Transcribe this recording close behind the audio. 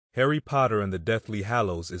Harry Potter and the Deathly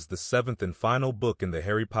Hallows is the seventh and final book in the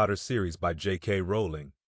Harry Potter series by J.K.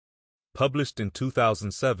 Rowling. Published in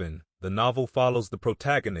 2007, the novel follows the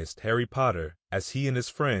protagonist, Harry Potter, as he and his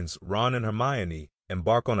friends, Ron and Hermione,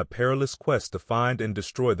 embark on a perilous quest to find and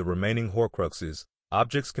destroy the remaining Horcruxes,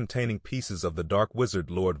 objects containing pieces of the Dark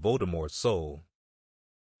Wizard Lord Voldemort's soul.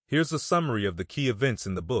 Here's a summary of the key events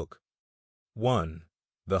in the book. 1.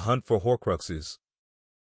 The hunt for Horcruxes.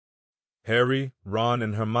 Harry, Ron,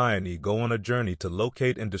 and Hermione go on a journey to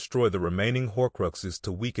locate and destroy the remaining Horcruxes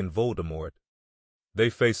to weaken Voldemort.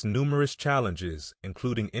 They face numerous challenges,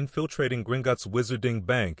 including infiltrating Gringotts' Wizarding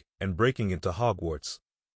Bank and breaking into Hogwarts.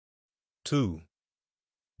 2.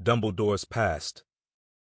 Dumbledore's past.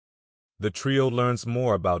 The trio learns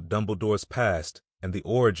more about Dumbledore's past and the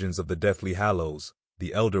origins of the Deathly Hallows,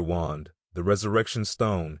 the Elder Wand, the Resurrection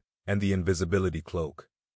Stone, and the Invisibility Cloak.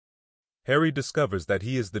 Harry discovers that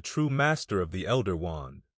he is the true master of the Elder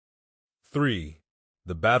Wand. 3.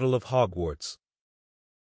 The Battle of Hogwarts.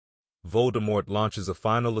 Voldemort launches a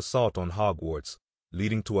final assault on Hogwarts,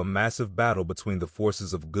 leading to a massive battle between the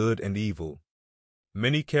forces of good and evil.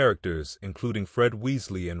 Many characters, including Fred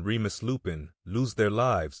Weasley and Remus Lupin, lose their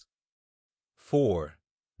lives. 4.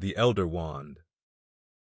 The Elder Wand.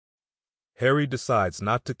 Harry decides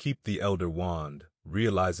not to keep the Elder Wand,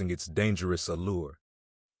 realizing its dangerous allure.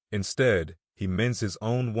 Instead, he mends his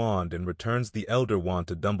own wand and returns the Elder Wand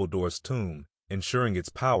to Dumbledore's tomb, ensuring its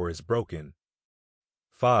power is broken.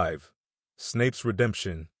 5. Snape's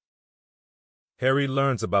redemption. Harry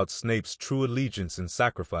learns about Snape's true allegiance and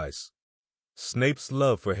sacrifice. Snape's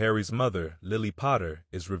love for Harry's mother, Lily Potter,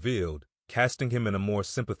 is revealed, casting him in a more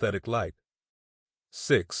sympathetic light.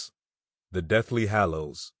 6. The Deathly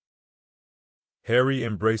Hallows. Harry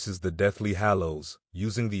embraces the Deathly Hallows,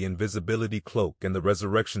 using the Invisibility Cloak and the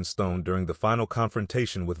Resurrection Stone during the final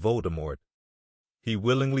confrontation with Voldemort. He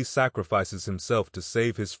willingly sacrifices himself to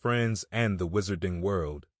save his friends and the wizarding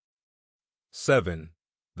world. 7.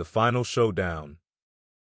 The Final Showdown.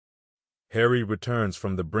 Harry returns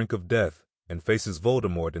from the brink of death and faces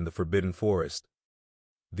Voldemort in the Forbidden Forest.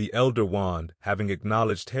 The Elder Wand, having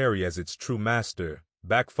acknowledged Harry as its true master,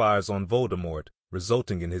 backfires on Voldemort,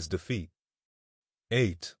 resulting in his defeat.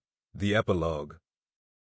 8. The Epilogue.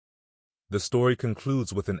 The story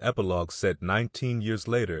concludes with an epilogue set 19 years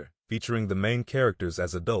later, featuring the main characters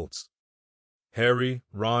as adults. Harry,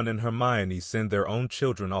 Ron, and Hermione send their own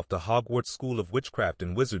children off to Hogwarts School of Witchcraft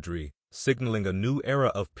and Wizardry, signaling a new era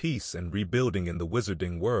of peace and rebuilding in the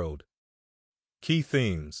wizarding world. Key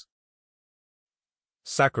themes.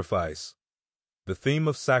 Sacrifice. The theme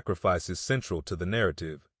of sacrifice is central to the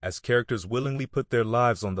narrative, as characters willingly put their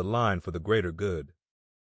lives on the line for the greater good.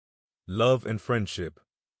 Love and friendship.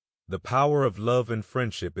 The power of love and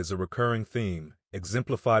friendship is a recurring theme,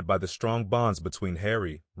 exemplified by the strong bonds between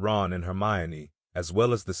Harry, Ron, and Hermione, as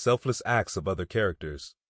well as the selfless acts of other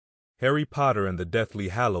characters. Harry Potter and the Deathly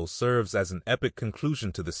Hallows serves as an epic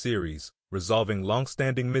conclusion to the series, resolving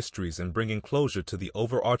long-standing mysteries and bringing closure to the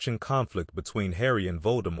overarching conflict between Harry and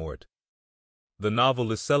Voldemort. The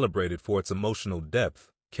novel is celebrated for its emotional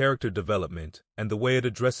depth, character development, and the way it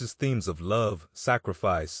addresses themes of love,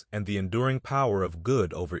 sacrifice, and the enduring power of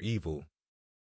good over evil.